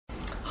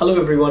Hello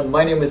everyone,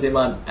 my name is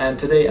Iman and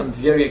today I'm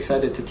very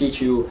excited to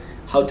teach you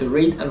how to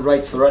read and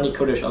write Sorani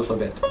Kurdish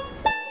alphabet.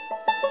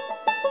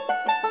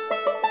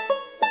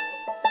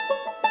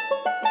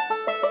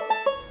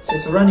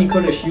 Since Sorani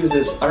Kurdish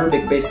uses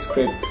Arabic-based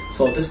script,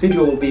 so this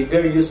video will be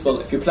very useful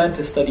if you plan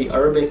to study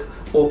Arabic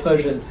or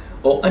Persian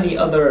or any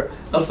other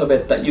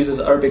alphabet that uses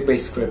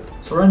Arabic-based script.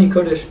 Sorani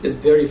Kurdish is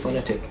very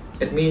phonetic.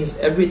 It means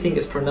everything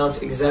is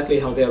pronounced exactly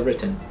how they are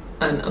written.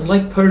 And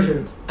unlike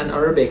Persian and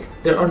Arabic,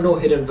 there are no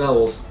hidden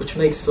vowels, which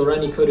makes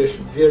Sorani Kurdish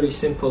very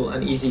simple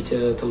and easy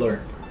to learn.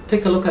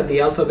 Take a look at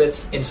the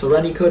alphabets in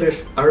Sorani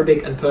Kurdish,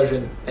 Arabic and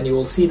Persian, and you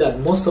will see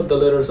that most of the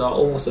letters are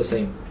almost the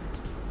same.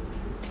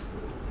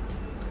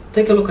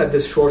 Take a look at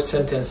this short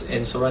sentence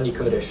in Sorani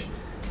Kurdish.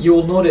 You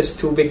will notice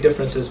two big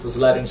differences with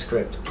Latin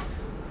script.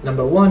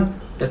 Number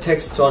one, the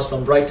text starts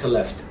from right to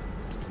left.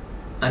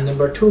 And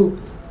number two,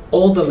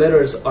 all the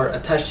letters are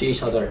attached to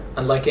each other,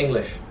 unlike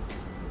English.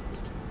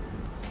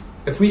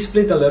 If we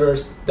split the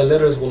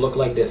letters will look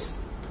like this.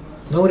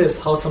 Notice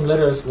how some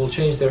letters will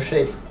change their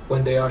shape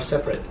when they are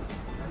separate.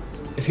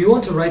 If you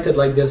want to write it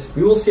like this,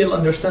 we will still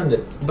understand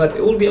it, but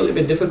it will be a little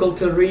bit difficult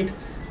to read,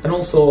 and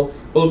also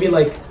it will be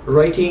like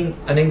writing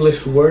an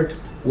English word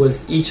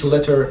with each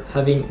letter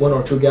having one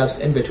or two gaps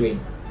in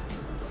between.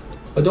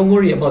 But don't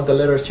worry about the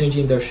letters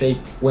changing their shape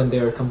when they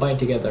are combined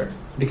together,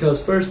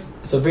 because first,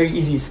 it's a very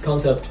easy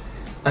concept,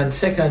 and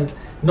second,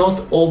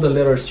 not all the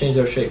letters change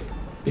their shape.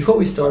 Before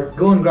we start,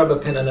 go and grab a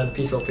pen and a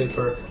piece of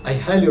paper. I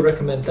highly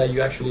recommend that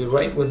you actually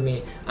write with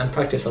me and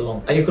practice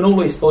along. And you can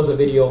always pause the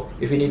video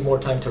if you need more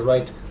time to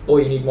write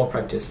or you need more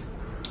practice.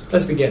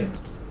 Let's begin.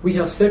 We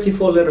have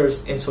 34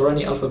 letters in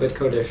Sorani alphabet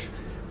Kurdish,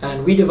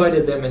 and we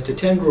divided them into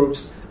 10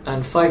 groups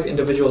and 5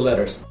 individual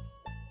letters.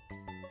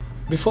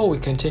 Before we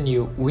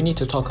continue, we need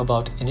to talk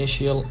about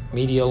initial,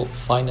 medial,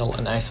 final,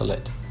 and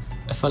isolate.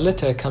 If a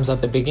letter comes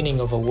at the beginning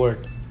of a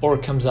word or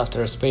comes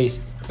after a space,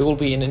 it will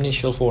be in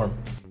initial form.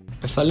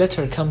 If a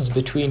letter comes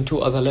between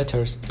two other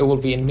letters, it will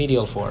be in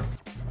medial form.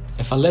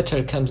 If a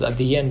letter comes at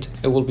the end,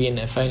 it will be in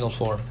a final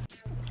form.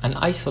 An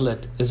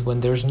isolate is when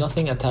there's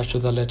nothing attached to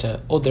the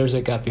letter or there's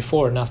a gap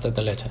before and after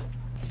the letter.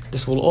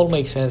 This will all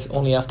make sense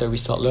only after we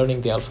start learning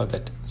the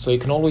alphabet, so you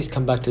can always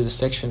come back to this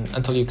section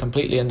until you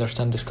completely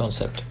understand this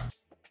concept.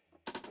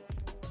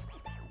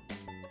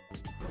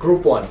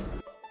 Group 1.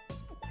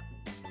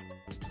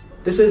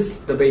 This is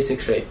the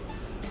basic shape.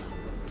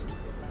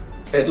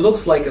 It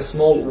looks like a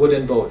small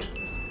wooden boat.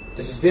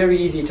 This is very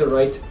easy to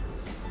write,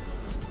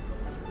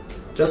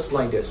 just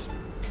like this.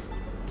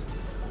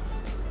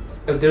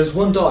 If there's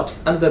one dot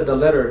under the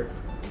letter,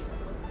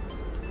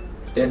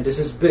 then this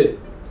is B,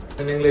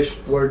 an English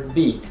word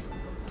B.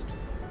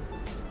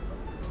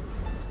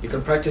 You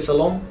can practice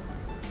along,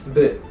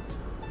 B.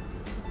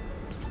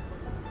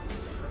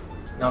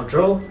 Now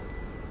draw.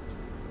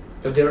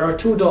 If there are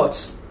two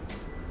dots,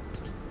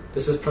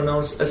 this is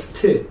pronounced as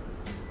T,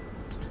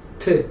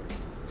 T,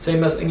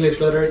 same as English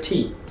letter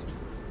T.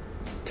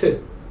 T.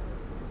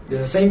 It's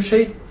the same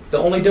shape, the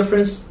only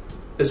difference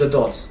is a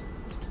dot.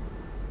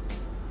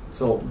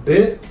 So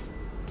B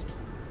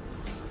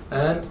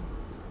and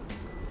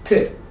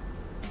T.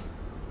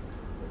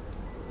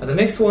 And the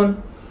next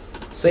one,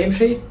 same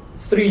shape,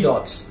 3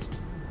 dots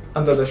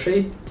under the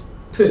shape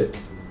P.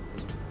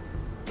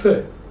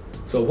 P.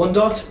 So 1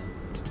 dot,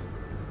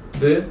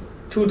 B,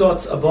 2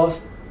 dots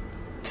above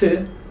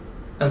T,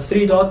 and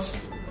 3 dots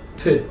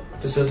P.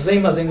 This is the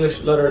same as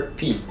English letter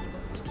P.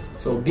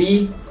 So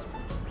B,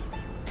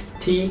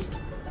 T,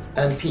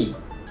 and P.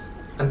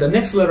 And the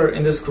next letter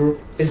in this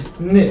group is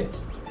N.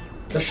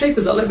 The shape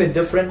is a little bit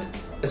different,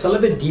 it's a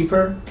little bit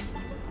deeper,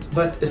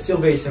 but it's still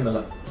very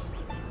similar.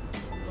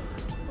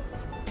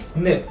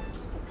 N.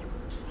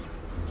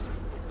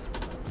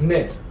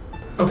 N.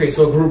 Okay,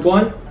 so group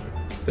 1,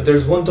 if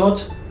there's 1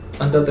 dot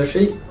under the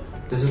shape,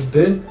 this is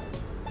B,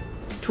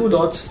 2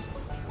 dots,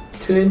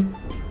 T,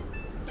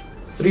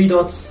 3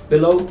 dots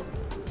below,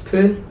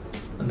 P,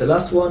 and the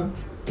last one,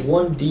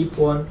 1 deep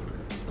one,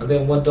 and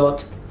then 1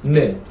 dot,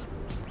 N.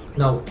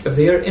 Now, if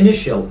they are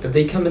initial, if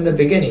they come in the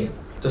beginning,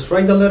 just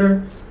write the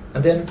letter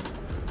and then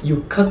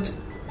you cut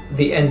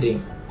the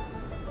ending.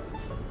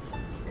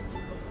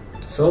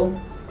 So,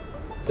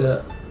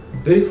 the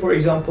B, for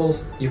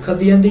examples, you cut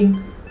the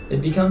ending,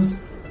 it becomes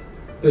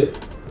B,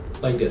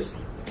 like this.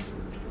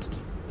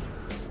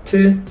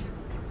 T,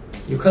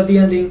 you cut the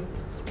ending,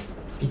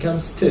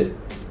 becomes T.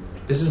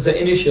 This is the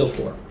initial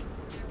form.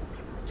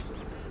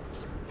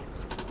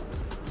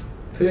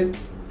 P,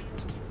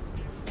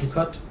 you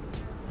cut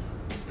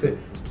P.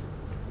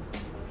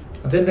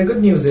 And then the good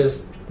news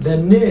is the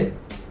N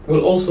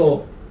will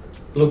also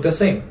look the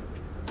same.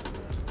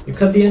 You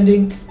cut the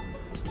ending.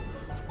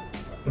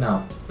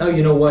 Now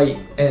you know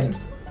why N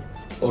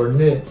or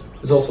N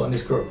is also in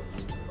this group.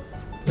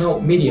 Now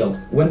medial,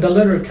 when the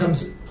letter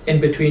comes in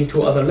between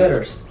two other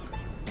letters.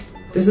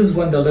 This is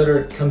when the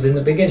letter comes in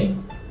the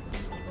beginning.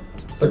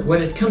 But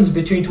when it comes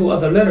between two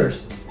other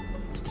letters,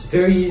 it's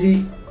very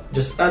easy.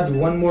 Just add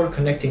one more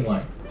connecting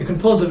line. You can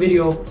pause the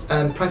video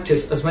and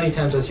practice as many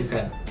times as you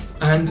can.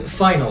 And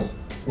final,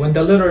 when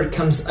the letter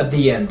comes at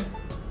the end.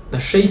 The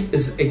shape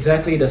is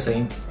exactly the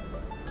same.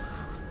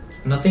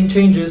 Nothing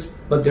changes,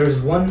 but there is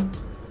one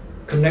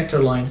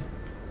connector line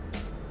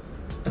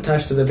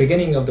attached to the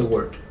beginning of the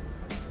word.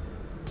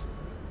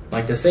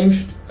 Like the same,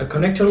 a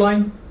connector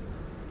line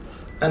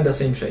and the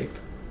same shape.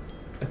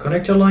 A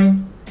connector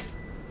line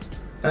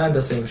and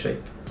the same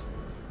shape.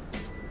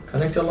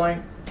 Connector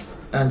line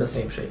and the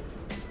same shape.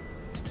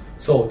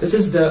 So this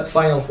is the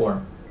final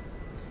form.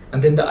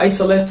 And then the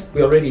isolate,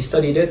 we already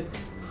studied it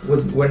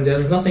when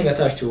there's nothing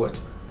attached to it.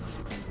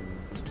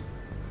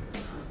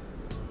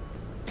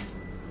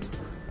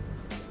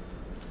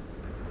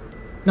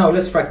 Now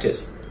let's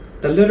practice.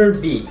 The letter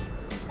B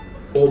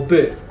or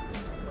B.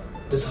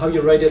 This is how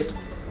you write it.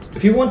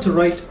 If you want to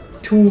write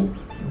two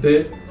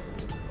B,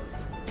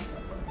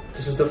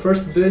 this is the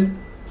first B.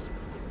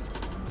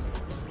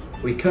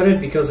 We cut it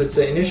because it's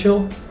the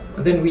initial,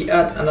 and then we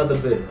add another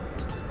B.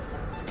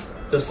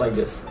 Just like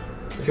this.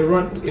 If you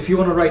want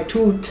to write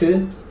two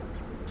T,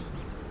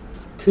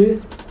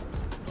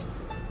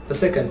 the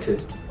second T.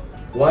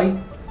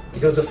 Why?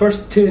 Because the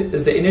first T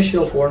is the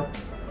initial form,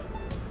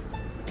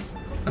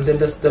 and then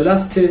the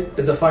last T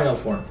is the final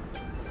form.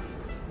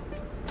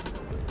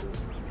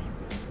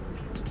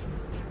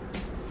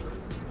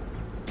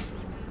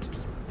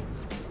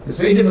 It's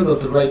very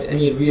difficult to write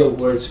any real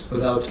words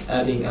without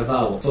adding a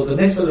vowel. So the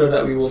next letter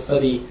that we will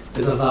study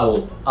is a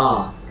vowel,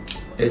 A.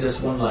 It's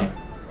just one line,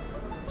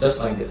 just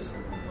like this.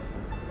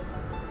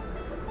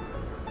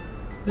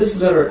 This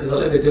letter is a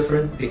little bit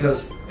different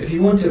because if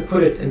you want to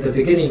put it in the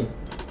beginning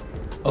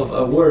of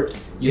a word,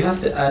 you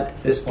have to add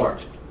this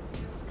part.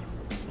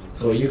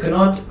 So you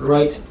cannot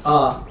write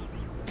A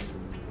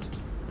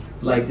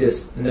like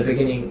this in the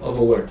beginning of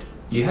a word.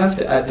 You have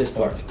to add this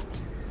part.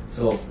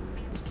 So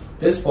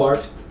this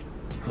part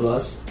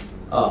plus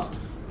A.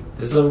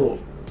 This is a rule.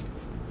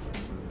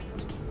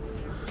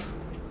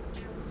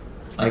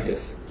 Like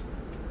this.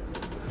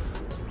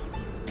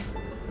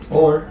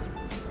 Or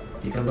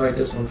you can write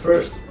this one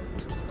first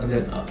and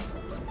then A.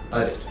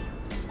 Add it.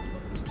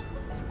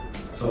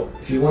 So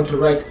if you want to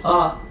write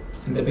A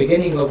in the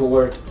beginning of a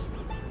word,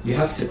 you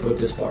have to put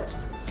this part.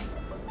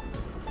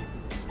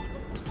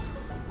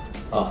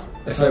 A.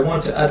 If I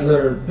want to add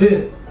letter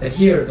B, and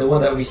here, the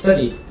one that we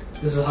studied,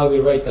 this is how we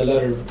write the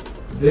letter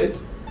B.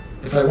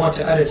 If I want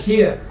to add it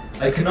here,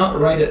 I cannot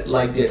write it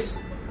like this.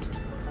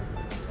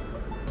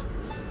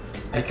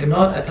 I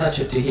cannot attach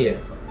it to here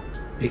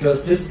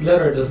because this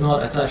letter does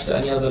not attach to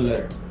any other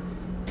letter.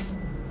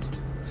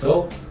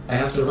 So I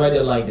have to write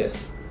it like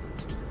this.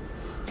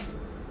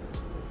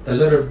 The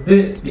letter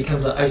B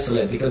becomes an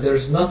isolate because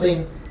there's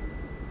nothing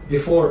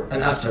before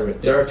and after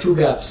it. There are two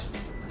gaps.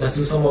 Let's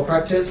do some more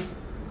practice.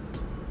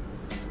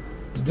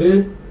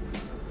 B,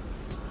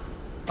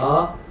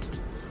 A,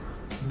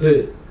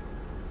 B,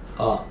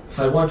 A. If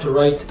I want to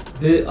write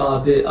B,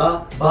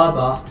 A,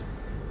 Baba,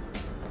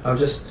 I'll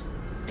just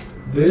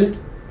B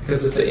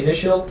because it's the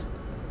initial,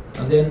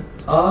 and then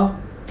A,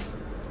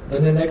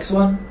 then the next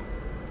one,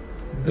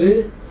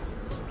 B,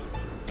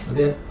 and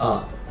then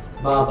A,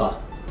 Baba.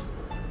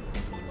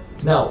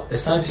 Now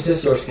it's time to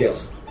test your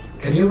skills.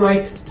 Can you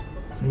write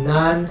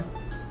Nan,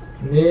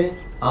 Ni,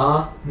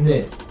 A,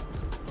 Ni?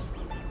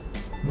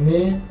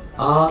 Ni,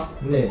 A,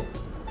 Ni.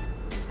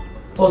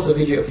 Pause the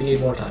video if you need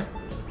more time.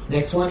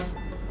 Next one.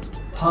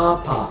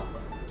 Papa.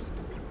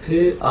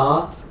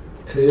 P-A,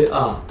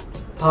 P-A.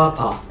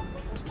 Papa.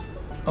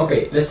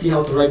 Okay, let's see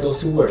how to write those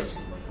two words.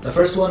 The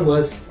first one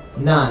was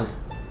Nan.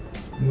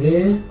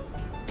 Ni,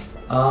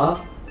 A,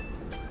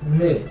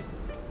 Ni.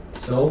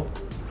 So,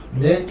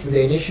 Ni in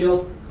the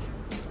initial,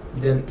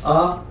 then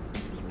A,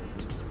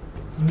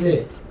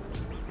 Ni.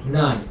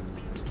 Nan.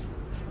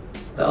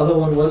 The other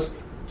one was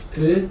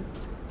P,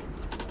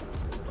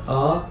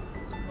 A,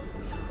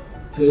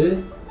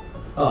 P,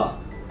 A.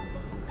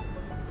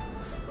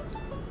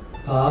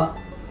 Pa,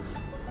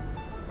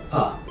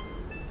 Pa.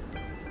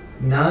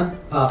 Nan,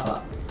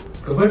 Papa.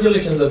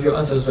 Congratulations if your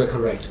answers were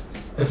correct.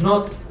 If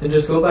not, then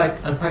just go back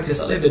and practice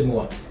a little bit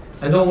more.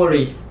 And don't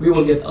worry, we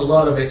will get a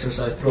lot of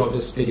exercise throughout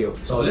this video.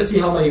 So let's see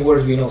how many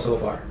words we know so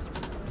far.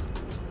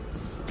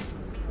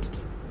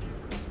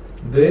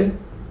 B,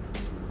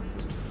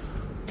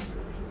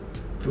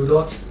 two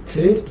dots,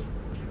 T,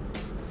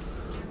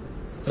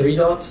 three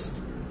dots,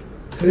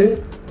 P,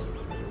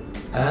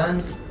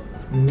 and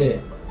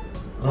N.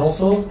 And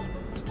also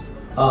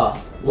A.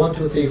 1,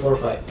 2, 3, 4,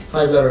 5.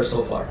 5 letters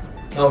so far.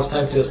 Now it's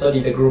time to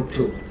study the group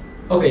 2.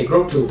 Okay,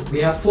 group 2. We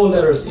have 4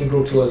 letters in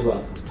group 2 as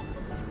well.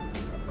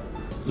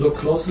 Look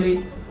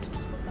closely.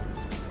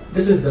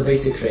 This is the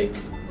basic shape.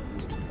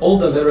 All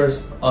the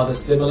letters are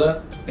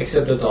similar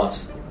except the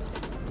dots.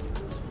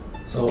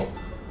 So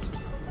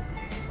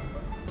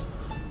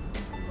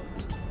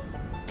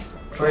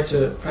try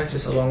to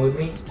practice along with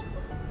me.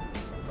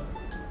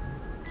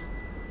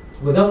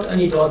 Without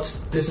any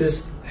dots, this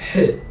is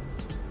H.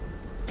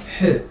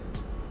 H.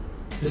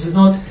 This is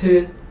not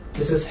H,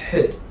 this is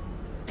H.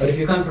 But if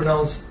you can't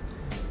pronounce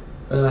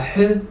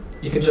H,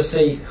 you can just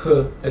say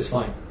H, it's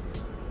fine.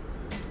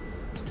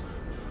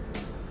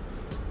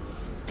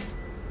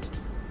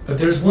 If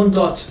there's one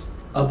dot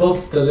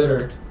above the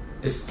letter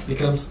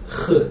becomes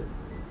kh.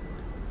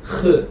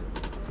 Kh.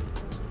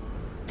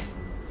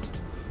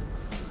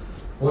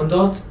 One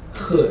dot,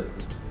 kh.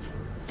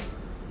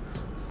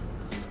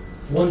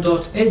 One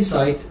dot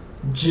inside,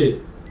 j.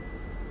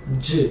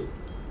 J.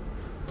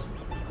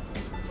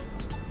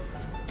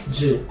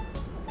 J.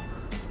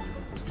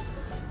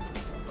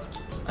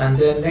 And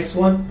then next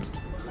one,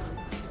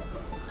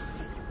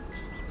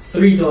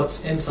 3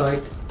 dots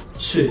inside,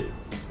 ch.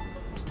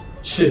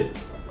 Ch.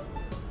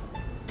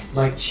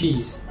 Like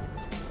cheese.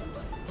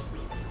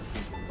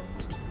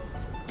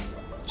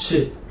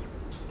 Ch.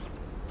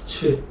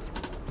 Ch.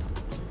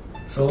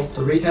 So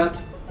to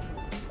recap,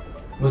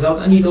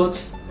 without any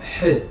dots,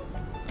 h.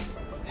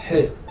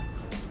 H.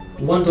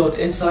 1 dot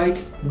inside,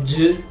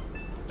 j.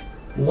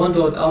 1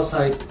 dot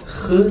outside,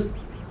 kh.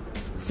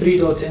 3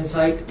 dots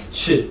inside,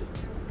 ch.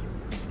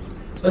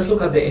 Let's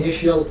look at the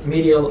initial,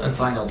 medial, and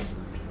final.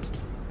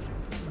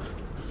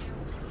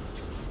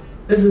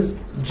 This is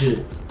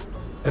j.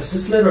 If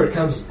this letter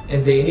comes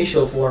in the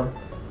initial form,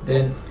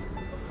 then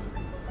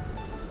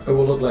it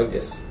will look like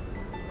this.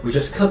 We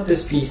just cut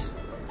this piece,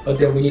 but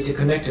then we need to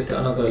connect it to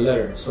another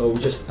letter. So we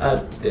just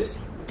add this.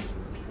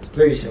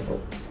 Very simple.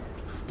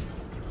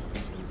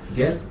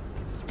 Again,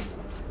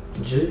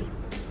 j.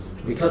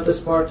 We cut this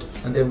part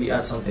and then we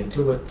add something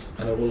to it,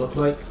 and it will look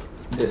like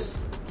this.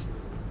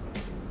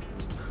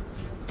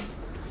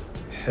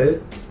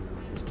 H.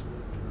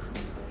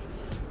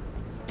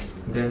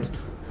 Then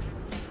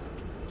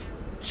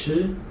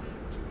ch.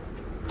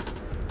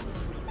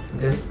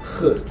 Then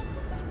kh.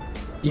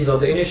 These are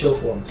the initial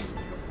forms.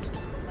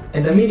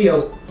 In the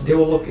medial, they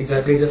will look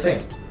exactly the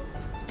same.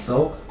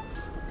 So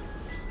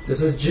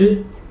this is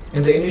j.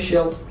 In the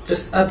initial,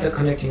 just add the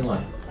connecting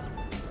line.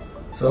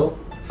 So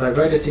if I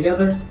write it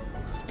together,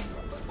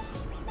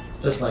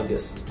 just like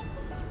this,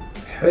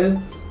 h,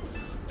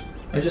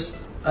 I just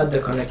add the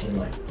connecting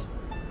line.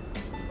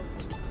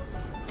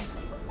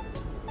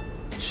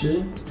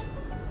 Ch,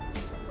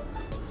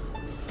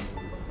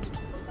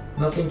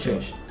 nothing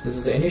changed. This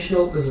is the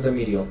initial, this is the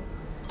medial.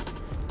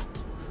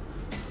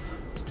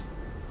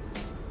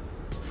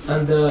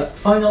 And the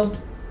final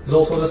is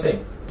also the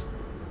same.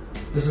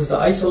 This is the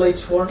isolate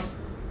form,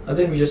 and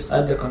then we just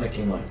add the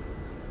connecting line.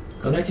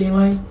 Connecting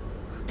line,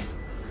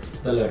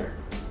 the letter.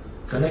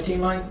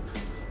 Connecting line,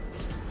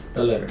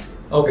 the letter.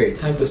 Okay,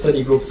 time to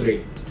study group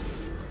 3.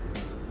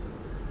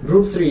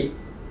 Group 3,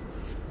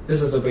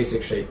 this is the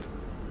basic shape.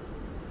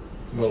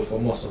 Well, for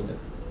most of them.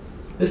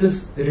 This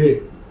is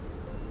r.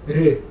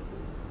 R.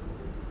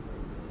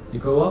 You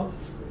go up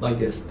like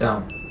this,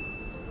 down.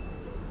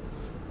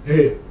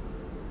 R.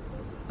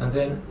 And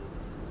then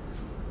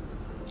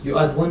you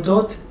add 1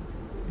 dot,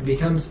 it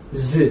becomes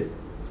z.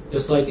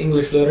 Just like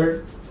English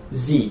letter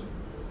z.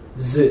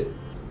 Z.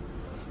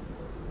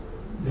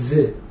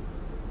 Z.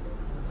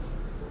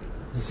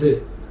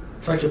 Z.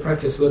 Try to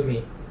practice with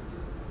me.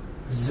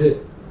 Z.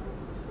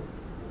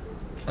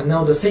 And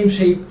now the same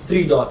shape,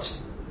 3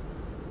 dots.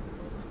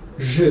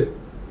 J.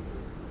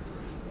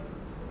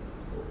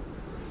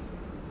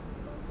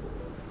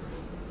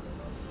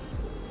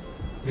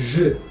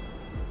 J.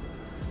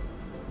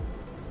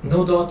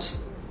 No dot.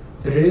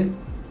 R.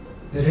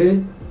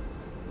 R.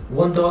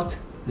 1 dot.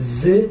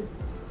 Z.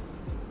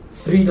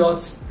 3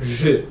 dots.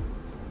 J.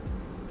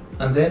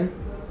 And then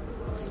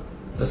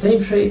the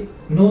same shape,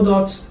 no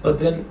dots, but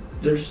then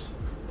there's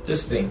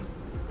this thing.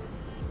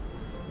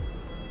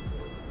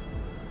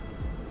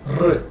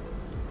 R.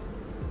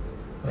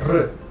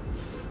 R.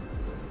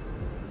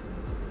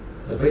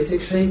 The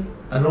basic shape,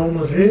 a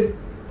normal R, and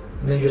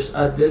then just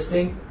add this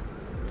thing.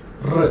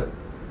 R.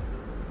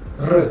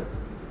 R.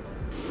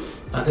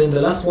 And then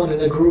the last one in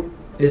the group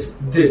is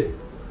D.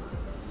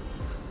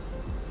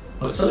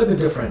 Well, it's a little bit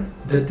different.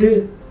 The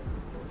D.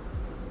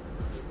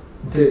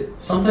 D.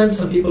 Sometimes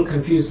some people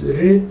confuse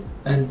R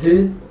and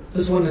D.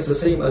 This one is the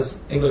same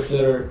as English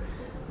letter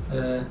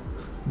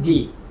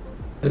D.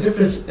 The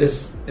difference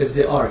is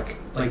the arc.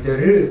 Like the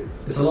R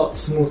is a lot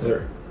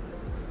smoother,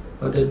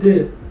 but the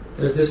D,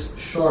 there's this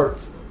sharp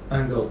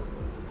angle.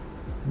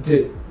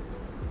 D.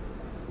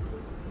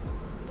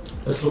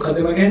 Let's look at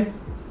them again.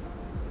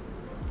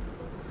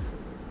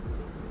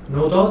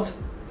 No dot,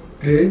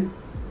 R.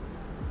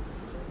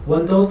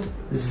 1 dot,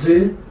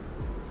 Z.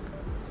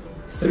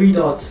 3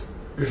 dots,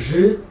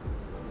 J.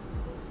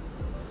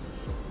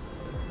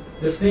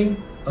 This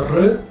thing,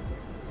 R.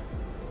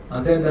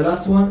 And then the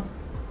last one,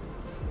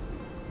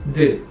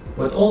 D.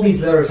 What all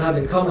these letters have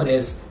in common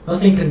is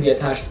nothing can be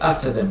attached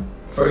after them.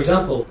 For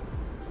example,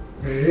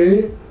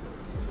 R,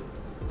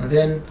 and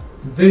then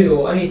B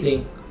or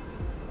anything,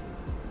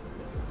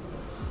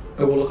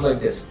 it will look like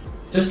this.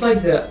 Just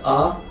like the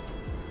A,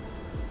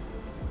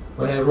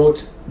 when I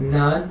wrote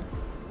nan,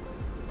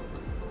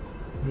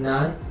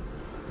 nan,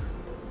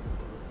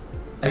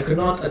 I could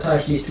not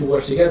attach these 2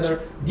 words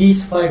together.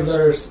 These 5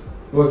 letters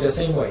work the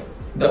same way.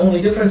 The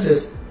only difference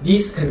is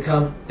these can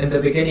come in the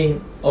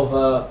beginning of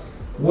a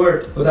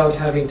word without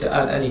having to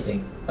add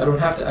anything. I don't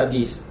have to add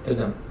these to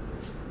them.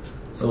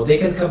 So they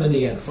can come in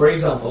the end. For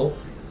example,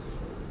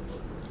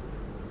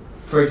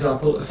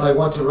 if I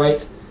want to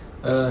write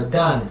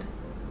dan,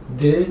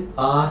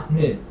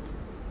 D-A-N.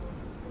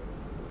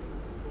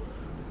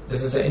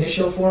 This is the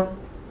initial form,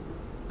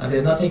 and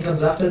then nothing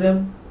comes after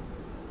them.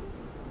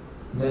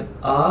 Then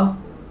A,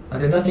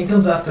 and then nothing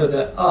comes after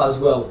the A as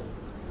well.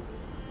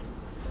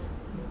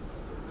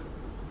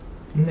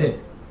 N,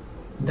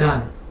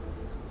 dan,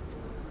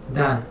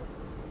 dan.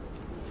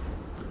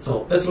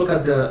 So let's look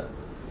at the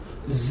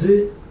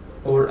Z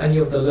or any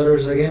of the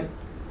letters again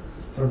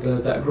from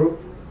that group.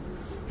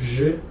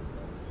 J.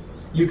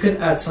 You can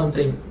add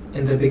something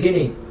in the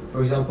beginning,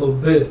 for example,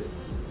 B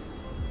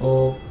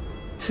or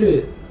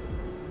T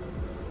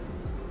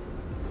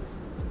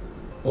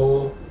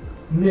or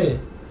N,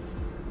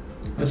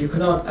 but you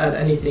cannot add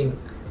anything.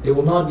 They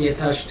will not be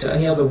attached to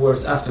any other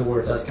words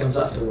afterwards that comes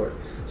afterward.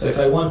 So if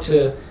I want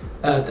to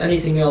add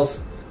anything else,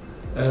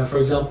 for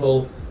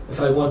example, if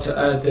I want to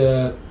add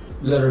the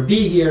letter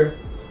B here,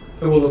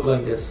 it will look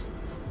like this,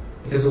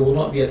 because it will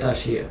not be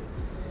attached here.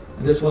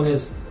 And this one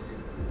is,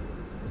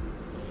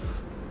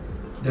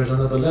 there's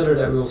another letter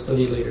that we will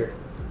study later.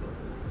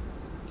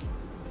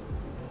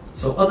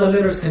 So other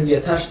letters can be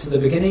attached to the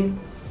beginning,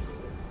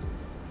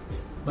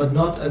 but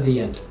not at the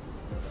end.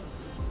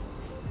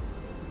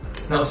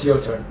 Now it's your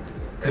turn.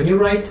 Can you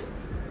write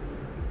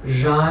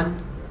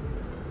Jean,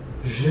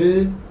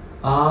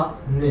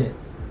 J-A-N,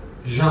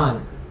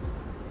 Jean,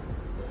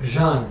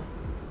 Jean.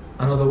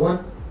 Another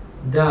one,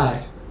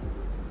 Dar,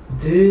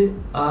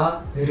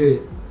 D-A-R,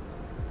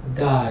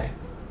 Dar,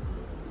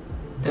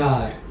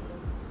 Dar.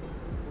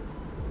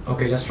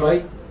 Okay, let's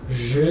try.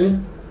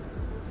 J-A-N.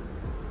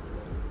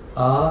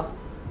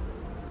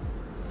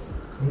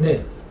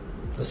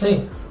 The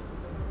same.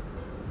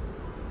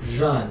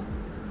 Jean.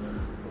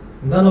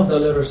 None of the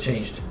letters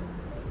changed.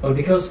 But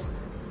because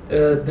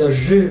the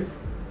J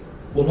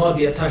will not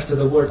be attached to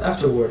the word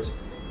afterwards,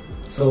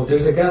 so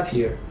there's a gap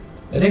here.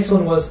 The next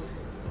one was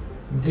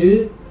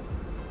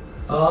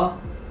D-A-R.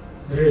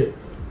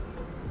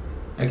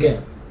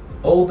 Again,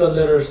 all the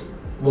letters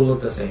will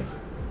look the same.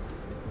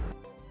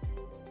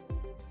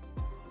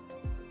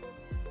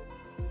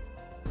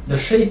 The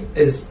shape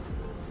is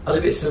a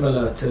little bit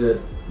similar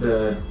to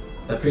the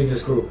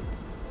previous group.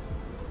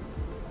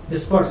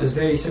 This part is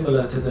very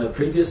similar to the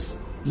previous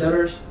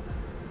letters,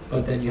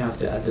 but then you have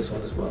to add this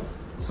one as well.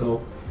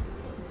 So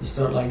you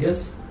start like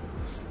this.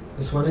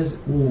 This one is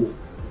oo,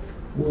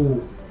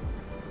 oo,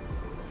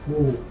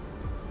 oo.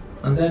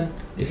 And then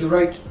if you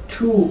write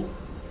two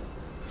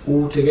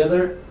oo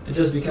together, it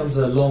just becomes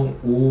a long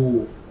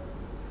oo,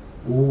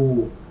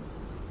 oo.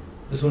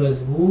 This one is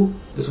woo,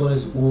 this one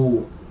is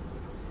oo.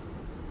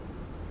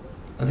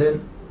 And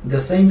then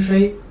the same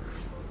shape,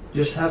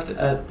 just have to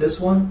add this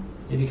one,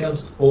 it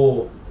becomes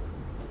o,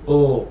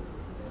 o,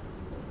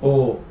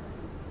 o.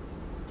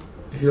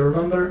 If you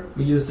remember,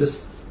 we used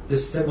this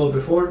symbol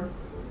before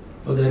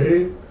for the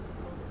r,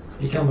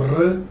 become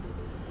r.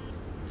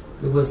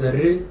 It was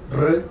a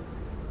r.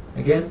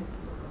 Again,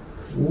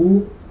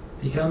 w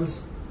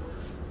becomes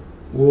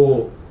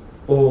o,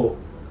 o,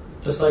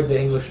 just like the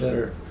English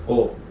letter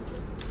o.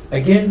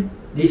 Again,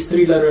 these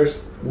three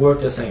letters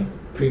work the same.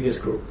 Previous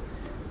group.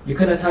 You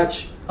can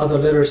attach other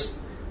letters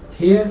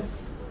here,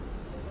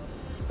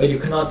 but you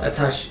cannot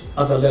attach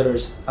other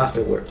letters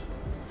afterward.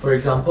 For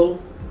example,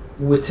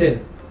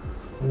 within,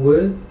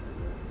 w,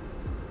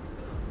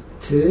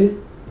 t,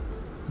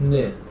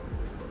 n,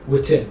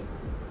 within.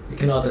 You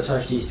cannot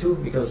attach these two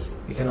because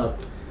you cannot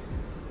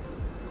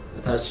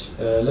attach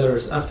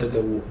letters after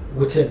the w,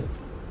 within.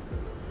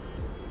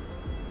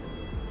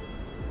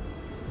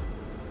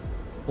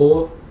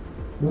 Or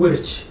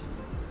which,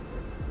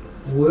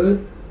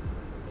 w,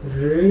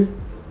 r,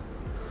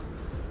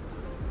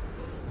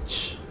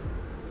 ch,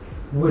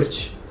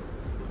 which,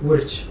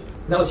 which.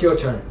 Now it's your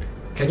turn.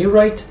 Can you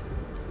write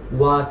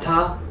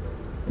wata,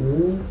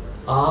 u,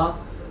 a,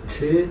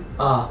 t,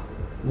 a,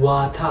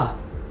 wata,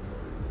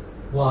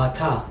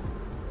 wata.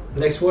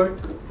 Next word,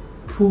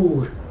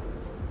 pour,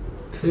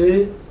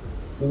 p,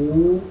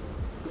 u,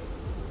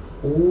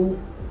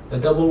 the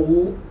double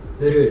u,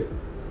 r,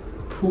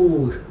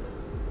 pour,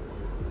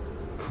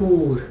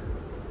 pour.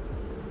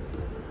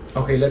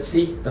 Okay, let's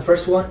see. The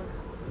first one,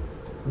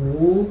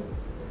 wu,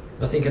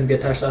 nothing can be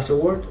attached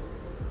afterward.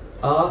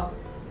 A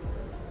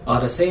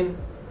the same.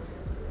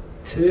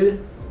 T,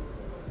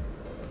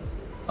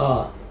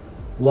 a,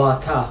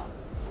 wata,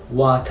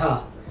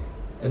 wata.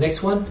 The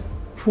next one,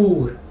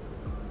 pour,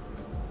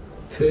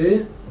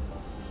 p,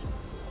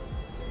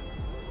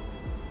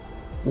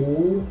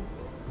 u.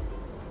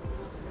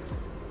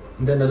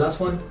 And then the last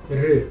one,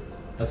 r.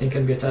 Nothing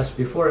can be attached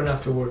before and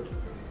afterward.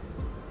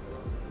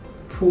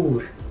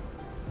 Pour,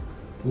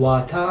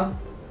 wata,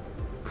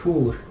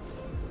 pour.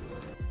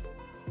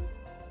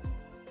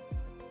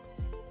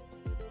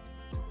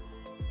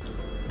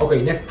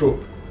 Okay, next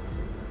group.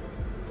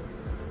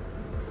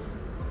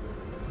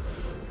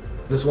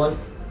 This one,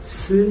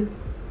 s,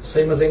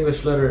 same as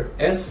English letter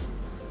S,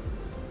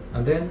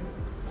 and then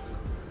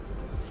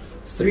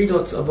 3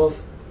 dots above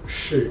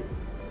sh,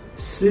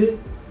 s,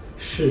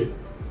 sh.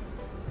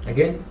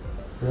 Again,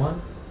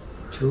 1,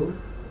 2,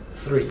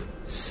 3.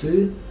 S,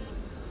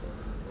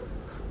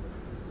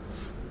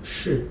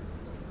 sh.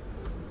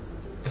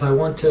 If I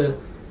want to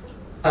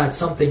add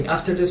something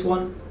after this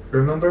one,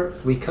 remember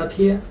we cut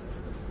here,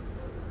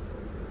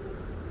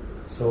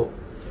 so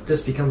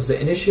this becomes the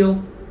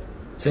initial.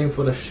 Same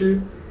for the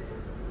sh.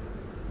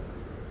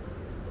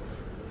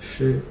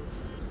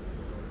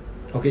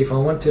 Okay, if I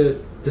want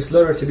this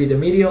letter to be the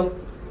medial,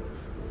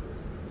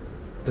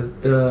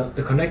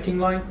 the connecting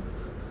line,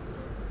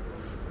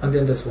 and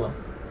then this one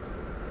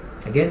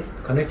again,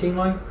 connecting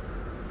line,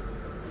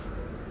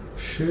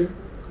 sh,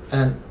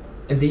 and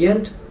in the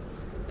end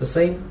the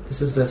same.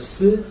 This is the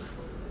s,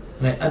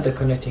 and I add the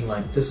connecting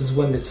line. This is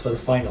when it's for the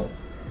final.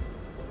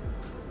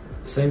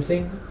 Same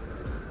thing,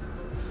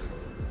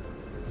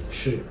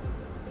 sh.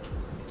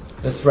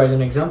 Let's write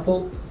an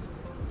example.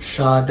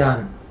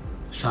 Shadan.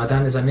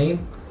 Shadan is a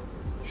name.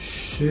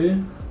 Sh,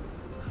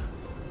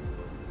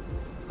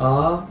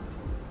 a,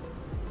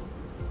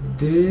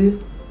 d,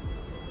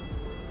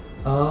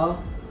 a,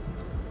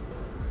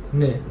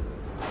 n.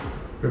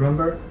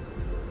 Remember,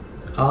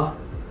 a,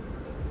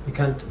 you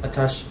can't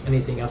attach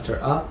anything after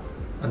a,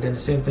 and then the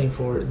same thing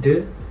for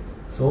d.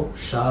 So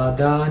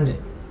shadan,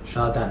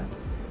 shadan.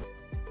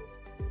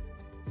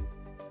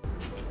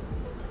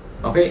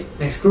 Okay,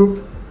 next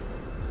group.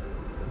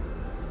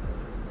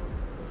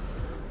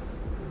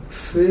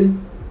 F.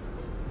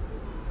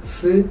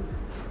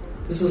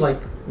 This is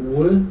like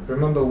w.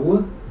 Remember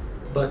w,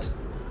 but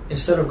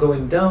instead of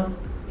going down,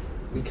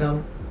 we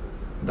come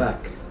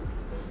back.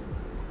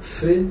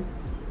 F.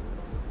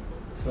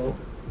 So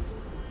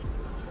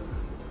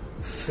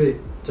f,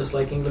 just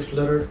like English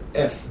letter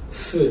F.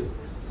 F.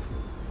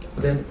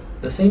 Then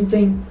the same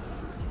thing.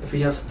 If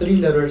we have three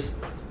letters,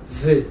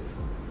 v,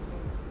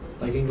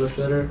 like English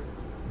letter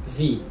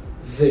V.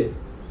 V.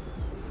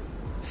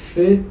 F.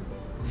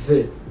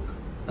 V.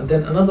 And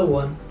then another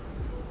one,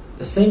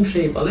 the same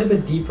shape, a little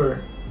bit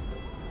deeper,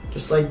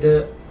 just like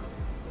the,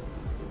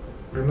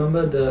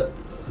 remember the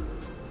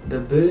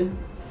b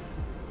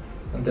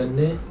and the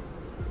n,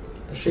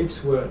 the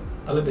shapes were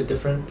a little bit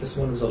different. This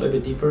one was a little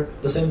bit deeper.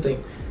 The same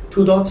thing,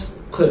 two dots,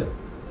 k.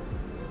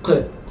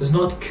 There's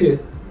not k,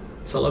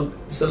 it's a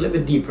little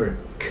bit deeper.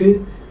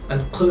 K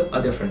and k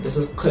are different. This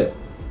is k.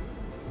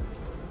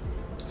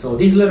 So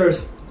these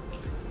letters,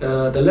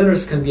 the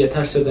letters can be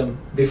attached to them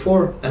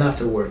before and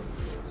afterward.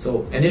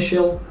 So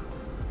initial,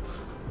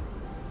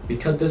 we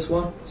cut this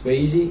one, it's very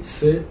easy,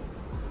 f,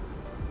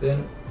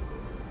 then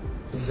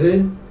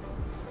v,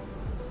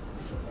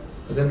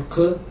 then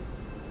k,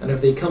 and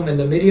if they come in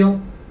the middle,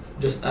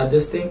 just add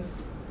this thing,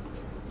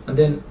 and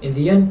then in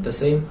the end, the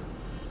same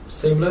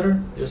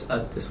letter, just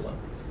add this one.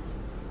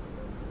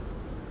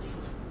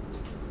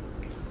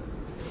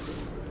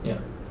 Yeah,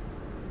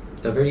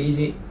 they're very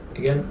easy.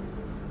 Again,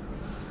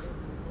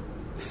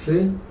 f,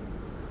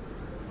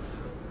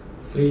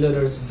 three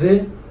letters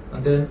v,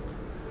 and then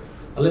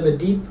a little bit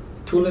deep,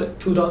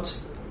 two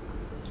dots,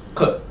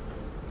 k.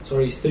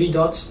 Sorry, three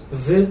dots,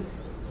 v,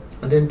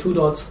 and then two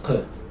dots,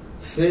 k.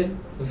 F,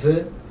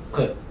 v,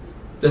 k.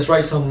 Let's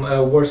write some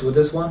words with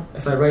this one.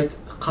 If I write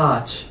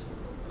qach,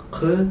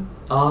 k,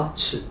 a,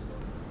 ch,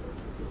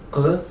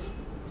 k,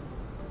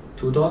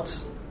 two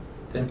dots,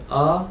 then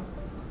a,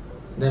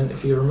 then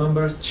if you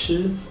remember,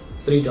 ch,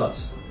 three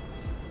dots,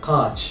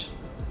 qach.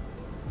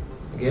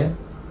 Again,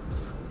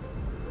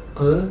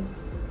 k,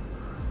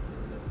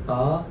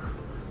 a,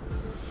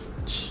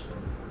 ch,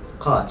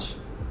 qach.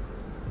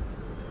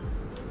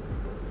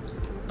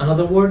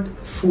 Another word,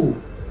 fu,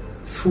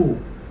 f,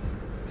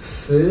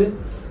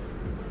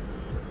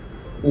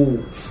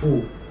 u,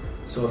 fu.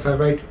 So if I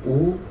write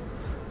u,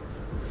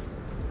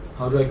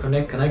 how do I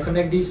connect? Can I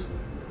connect these?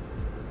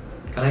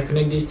 Can I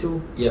connect these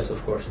two? Yes,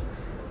 of course,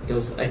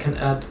 because I can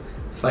add.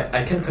 If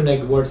I can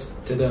connect words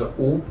to the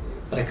u,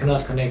 but I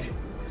cannot connect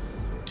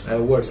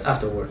words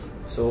afterward.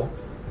 So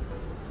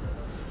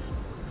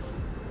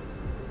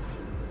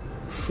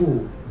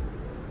fu,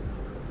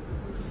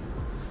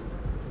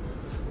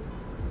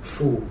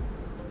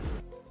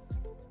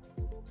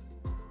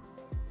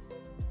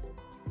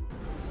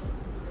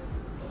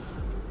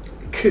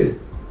 k.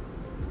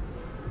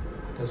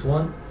 There's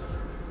one,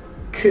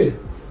 k.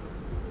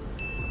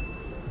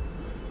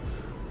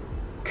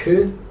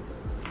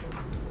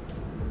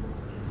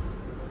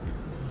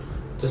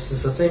 Just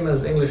is the same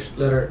as English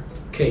letter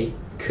K,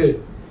 k.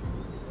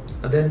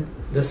 And then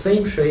the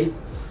same shape,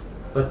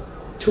 but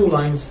two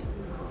lines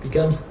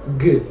becomes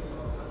g,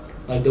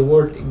 like the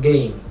word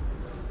game.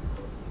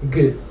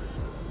 G.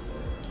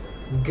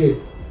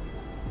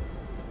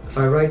 If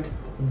I write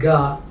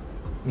ga,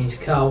 means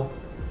cow.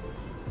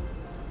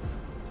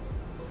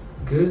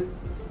 G.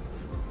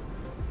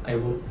 I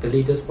will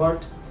delete this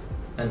part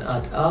and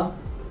add a,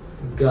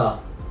 ga.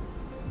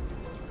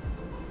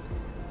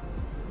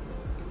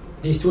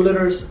 These two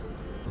letters,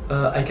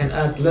 I can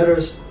add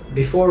letters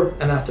before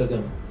and after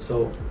them,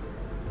 so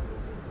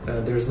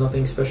there's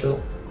nothing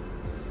special.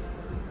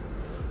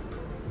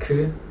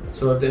 K.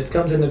 So if it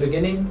comes in the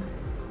beginning,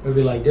 it will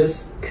be like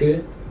this,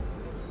 k,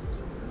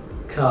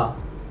 ka.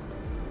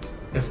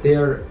 If they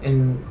are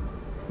in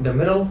the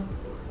middle,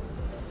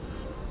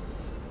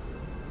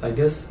 like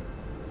this,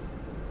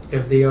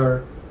 if they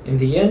are in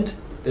the end,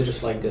 they're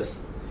just like this.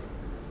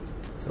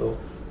 So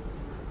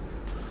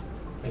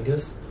like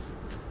this,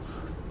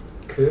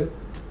 k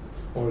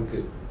or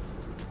g,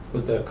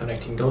 with the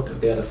connecting dot if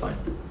they are defined.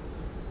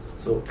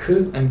 So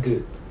k and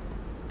g.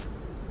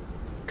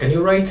 Can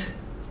you write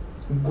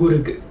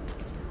gurg?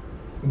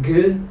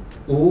 G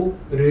u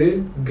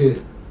r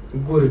g,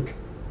 gurg.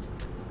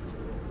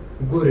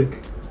 Gurg.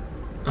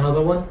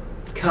 Another one,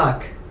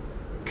 kak,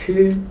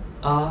 k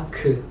a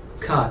k,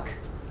 kak,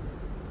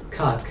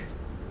 kak.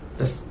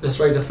 Let's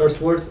write the first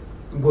word,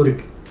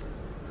 gurg.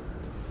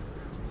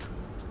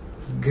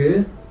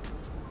 G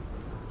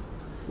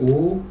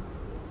u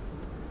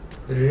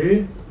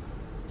r,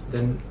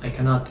 then I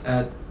cannot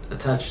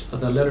attach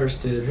other letters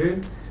to r,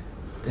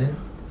 then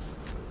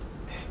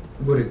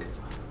gurg.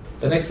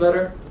 The next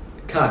letter,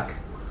 kak,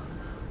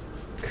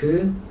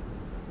 k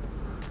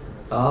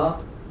a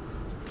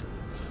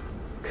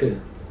k,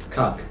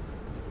 kak.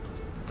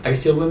 Are you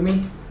still with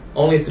me?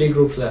 Only 3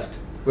 groups left.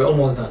 We're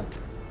almost done.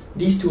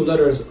 These 2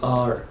 letters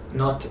are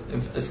not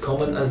as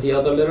common as the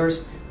other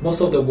letters. Most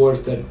of the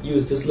words that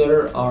use this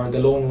letter are the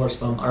loan words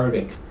from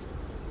Arabic.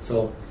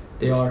 So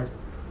they are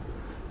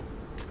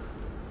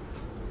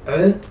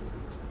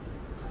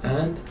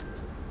and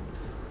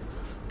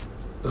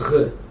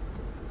gh.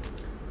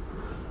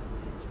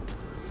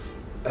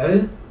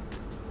 And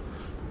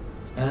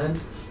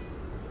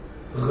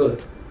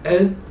gh.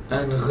 And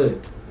gh.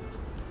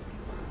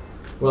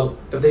 Well,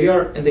 if they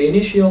are in the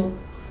initial,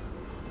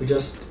 we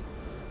just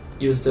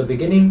use the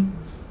beginning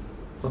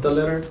of the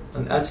letter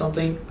and add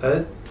something,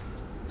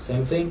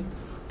 same thing,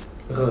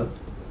 gh.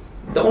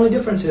 The only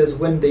difference is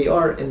when they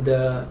are in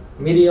the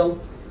medial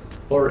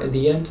or in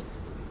the end.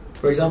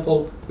 For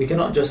example, we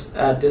cannot just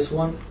add this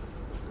one.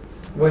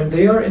 When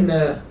they are in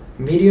the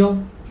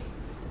medial,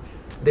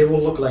 they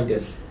will look like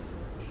this.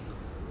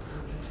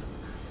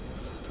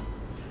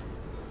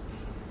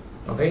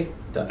 Okay,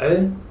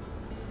 the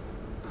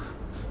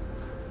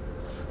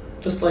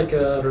just like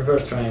a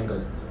reverse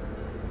triangle.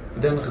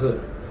 Then gh,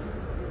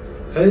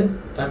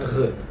 and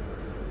gh.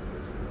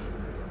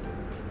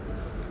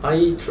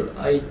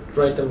 I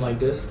write them like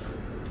this,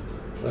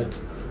 but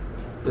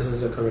this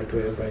is the correct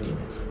way of writing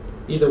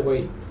it. Either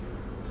way,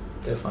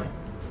 they're fine.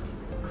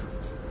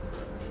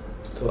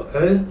 So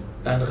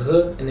and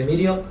gh in the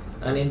medial,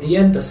 and in the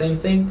end the same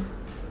thing,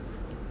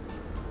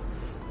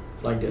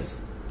 like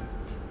this.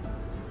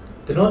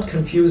 Do not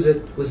confuse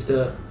it with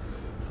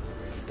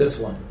this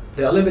one.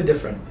 They're a little bit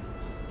different.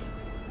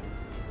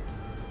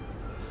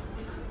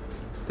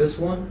 This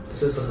one,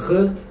 this is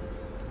gh,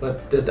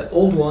 but the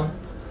old one,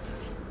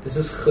 this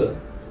is gh.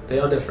 They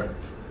are different.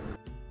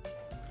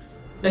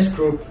 Next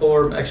group,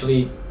 or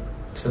actually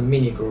it's a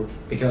mini group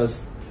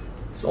because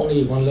it's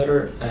only 1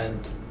 letter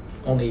and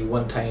only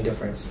 1 tiny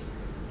difference.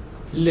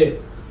 Le,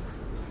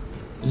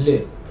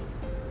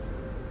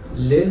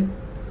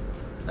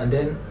 and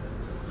then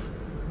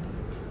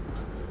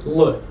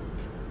l,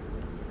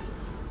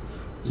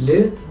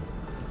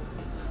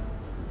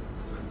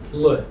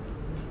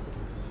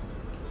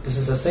 This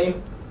is the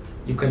same.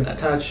 You can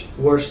attach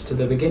words to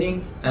the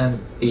beginning and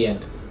the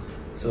end.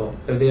 So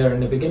if they are in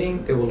the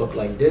beginning, they will look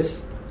like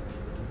this.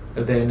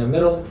 If they're in the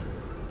middle,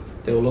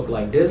 they will look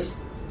like this.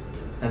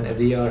 And if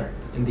they are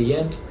in the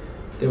end,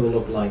 they will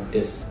look like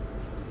this.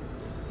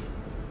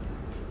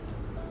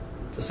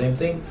 The same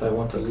thing if I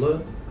want to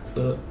l.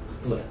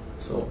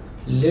 So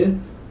l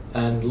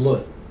and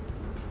l.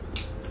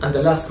 And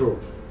the last group,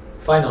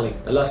 finally,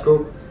 the last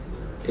group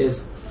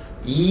is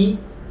y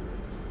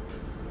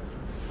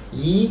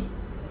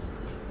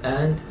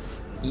and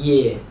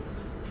ye.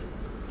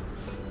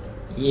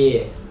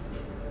 Y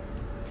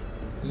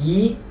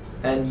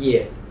and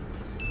ye.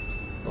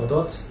 No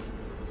dots.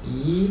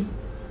 Y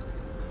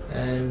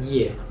and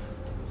ye.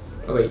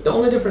 Okay, the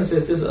only difference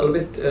is this is a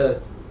little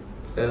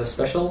bit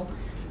special.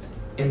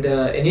 In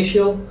the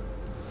initial,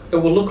 it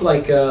will look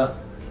like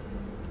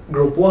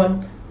group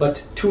 1,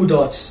 but 2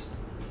 dots.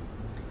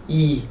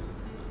 E.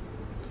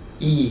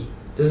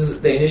 This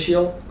is the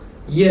initial.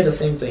 Ye, the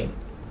same thing.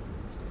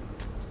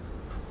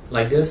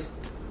 Like this.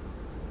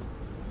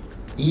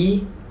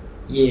 E,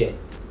 ye.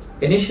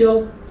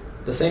 Initial,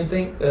 the same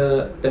thing.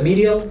 The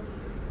medial,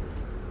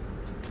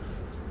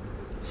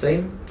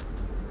 same.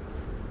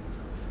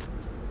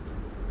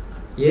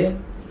 Yeah,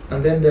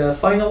 and then the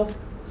final,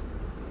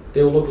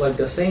 they will look like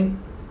the same,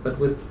 but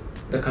with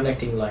the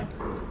connecting line.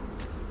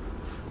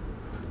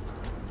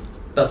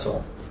 That's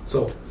all.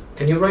 So,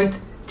 can you write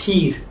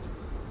tir?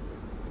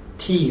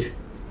 Tir.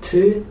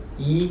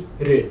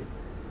 T-I-R.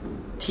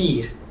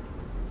 Tir.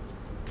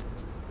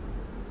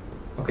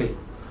 Okay,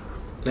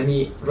 let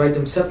me write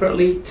them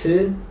separately.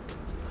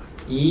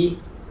 T-I-R.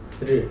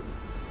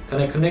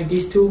 Can I connect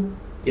these two?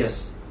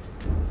 Yes.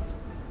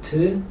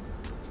 T,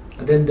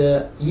 and then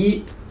the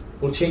I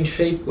will change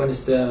shape when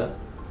it's the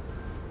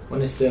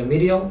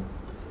medial.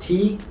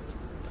 T,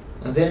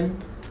 and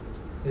then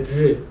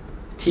R.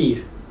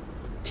 Tir.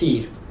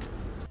 Tir.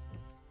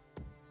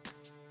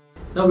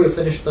 Now we've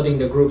finished studying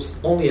the groups,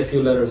 only a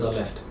few letters are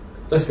left.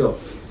 Let's go.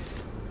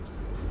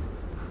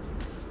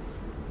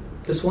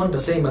 This one, the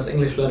same as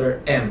English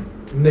letter M.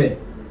 M.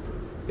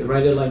 You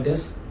write it like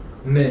this.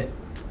 M.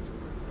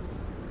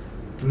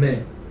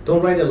 M.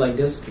 Don't write it like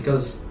this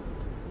because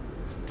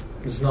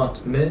it's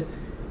not M.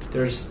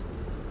 There's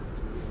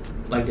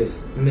like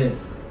this. M.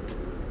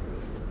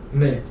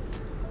 M.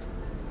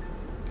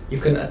 You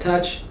can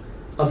attach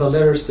other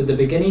letters to the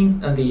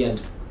beginning and the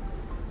end.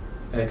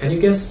 Can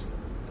you guess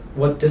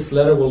what this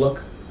letter will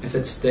look if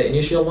it's the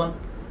initial one?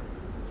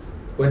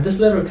 When this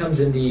letter comes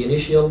in the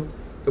initial,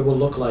 it will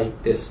look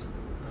like this.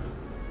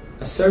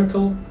 A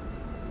circle,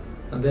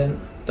 and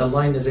then the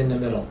line is in the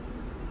middle.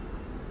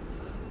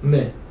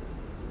 M.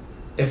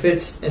 If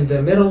it's in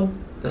the middle,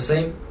 the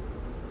same.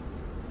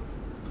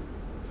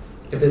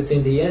 If it's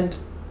in the end,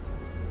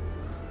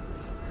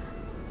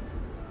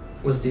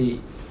 with the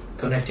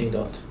connecting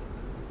dot.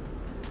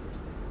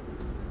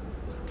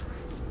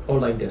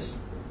 Or like this.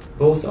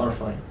 Both are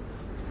fine.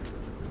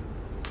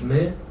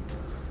 M.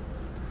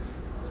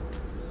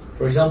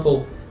 For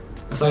example,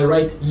 if I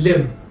write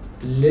lim,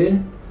 li,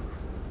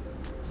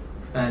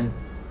 and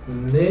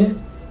me,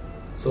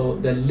 so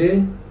the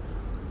li,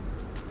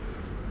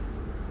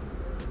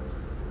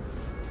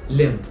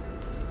 lim,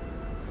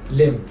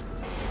 lim.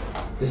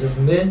 This is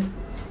me,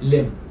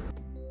 lim.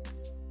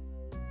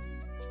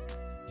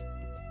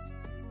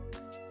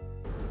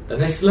 The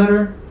next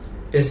letter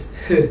is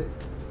h.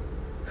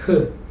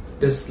 H.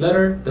 This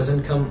letter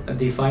doesn't come at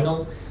the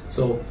final,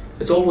 so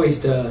it's always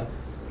the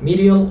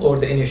medial or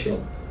the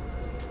initial.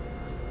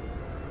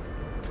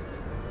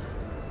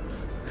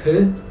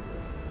 H.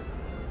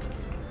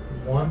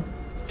 1,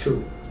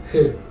 2. H.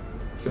 You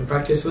can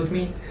practice with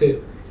me. H.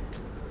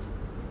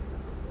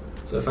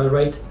 So if I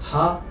write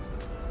ha,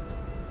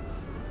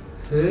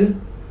 h,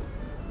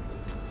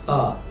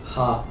 a,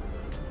 ha,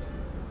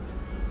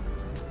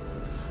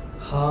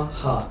 ha,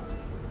 ha,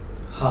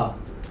 ha.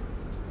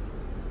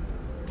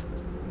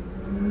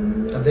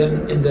 And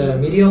then in the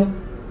medial,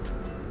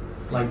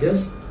 like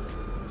this,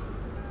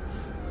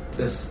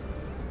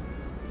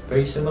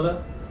 very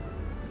similar.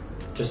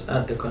 Just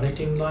add the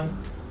connecting line.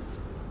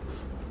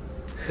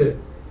 H,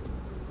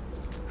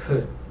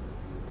 h.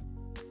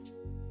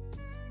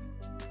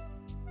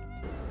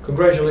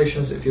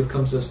 Congratulations if you've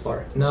come this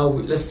far. Now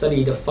let's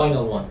study the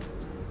final one.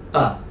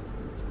 A.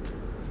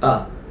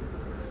 A.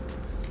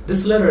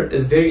 This letter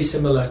is very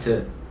similar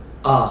to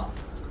A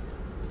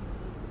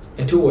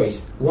in two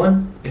ways.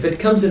 One, if it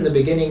comes in the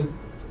beginning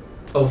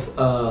of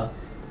a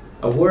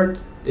word,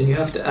 then you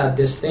have to add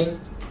this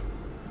thing,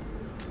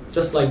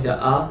 just like the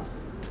A,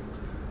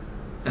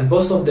 and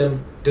both of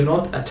them do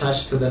not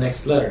attach to the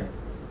next letter.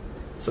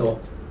 So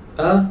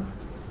A,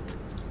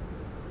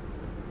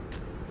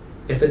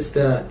 if it's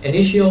the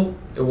initial,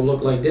 it will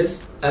look like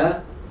this.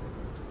 A,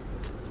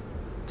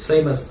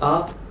 same as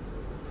A.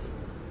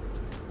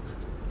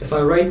 If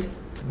I write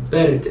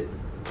bird,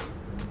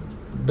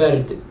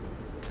 bird,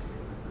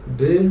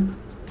 B,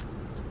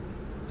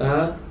 A,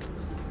 R,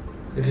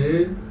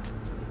 D,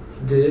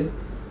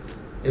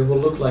 it will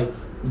look like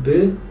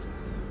B.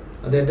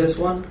 And then this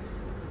one,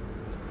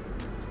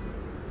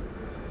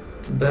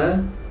 B,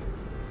 R,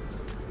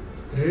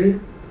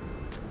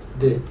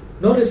 D.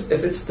 Notice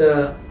if it's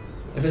a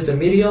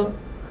medial,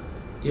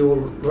 you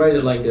will write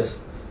it like this,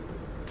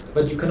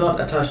 but you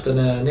cannot attach the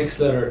next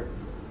letter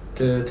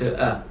to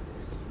A.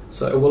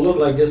 So it will look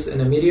like this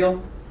in a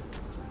medial,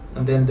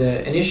 and then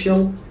the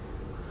initial,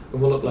 it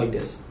will look like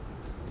this.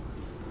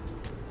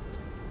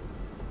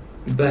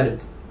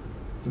 Bird,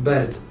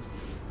 bird.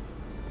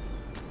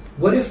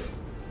 What if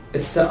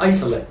it's the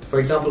isolate? For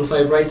example, if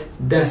I write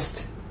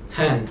dest,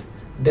 hand,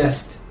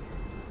 dest,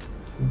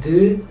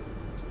 D,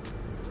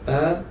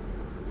 A,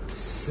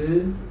 S,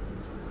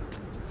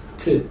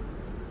 T,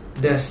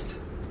 dest.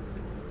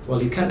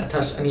 Well, you can't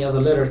attach any other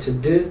letter to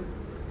D,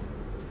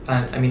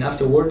 and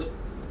afterward,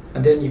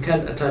 and then you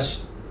can't attach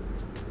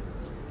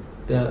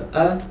the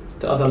A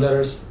to other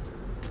letters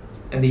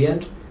in the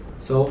end.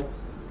 So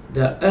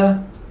the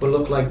A will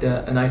look like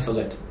an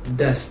isolate.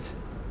 Dest,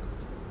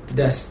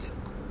 dest.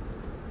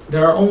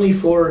 There are only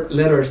 4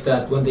 letters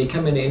that when they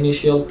come in the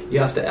initial, you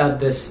have to add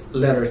this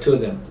letter to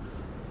them.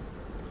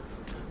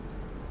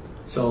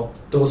 So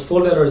those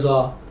 4 letters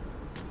are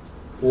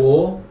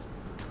O,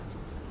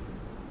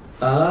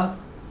 A,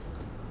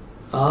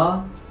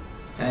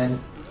 and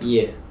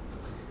Ye.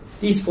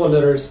 These 4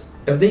 letters,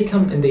 if they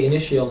come in the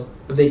initial,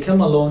 if they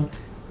come alone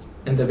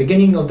in the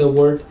beginning of the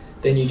word,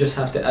 then you just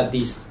have to add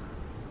these.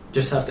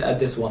 Just have to add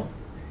this one.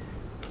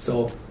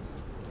 So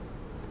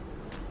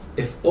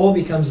if O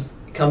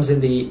comes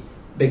in the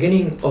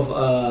beginning of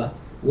a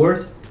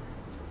word,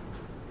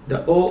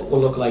 the O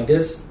will look like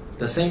this.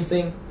 The same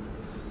thing,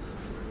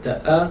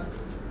 the A,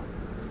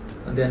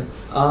 and then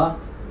A,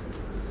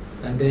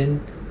 and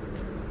then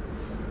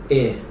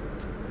A.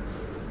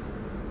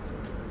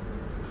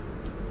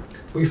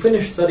 We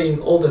finished studying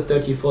all the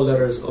 34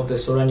 letters of the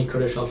Sorani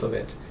Kurdish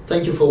alphabet.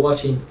 Thank you for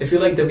watching. If you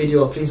liked the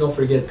video, please don't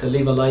forget to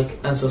leave a like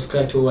and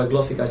subscribe to our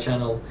Glossika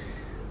channel.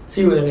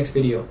 See you in the next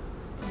video.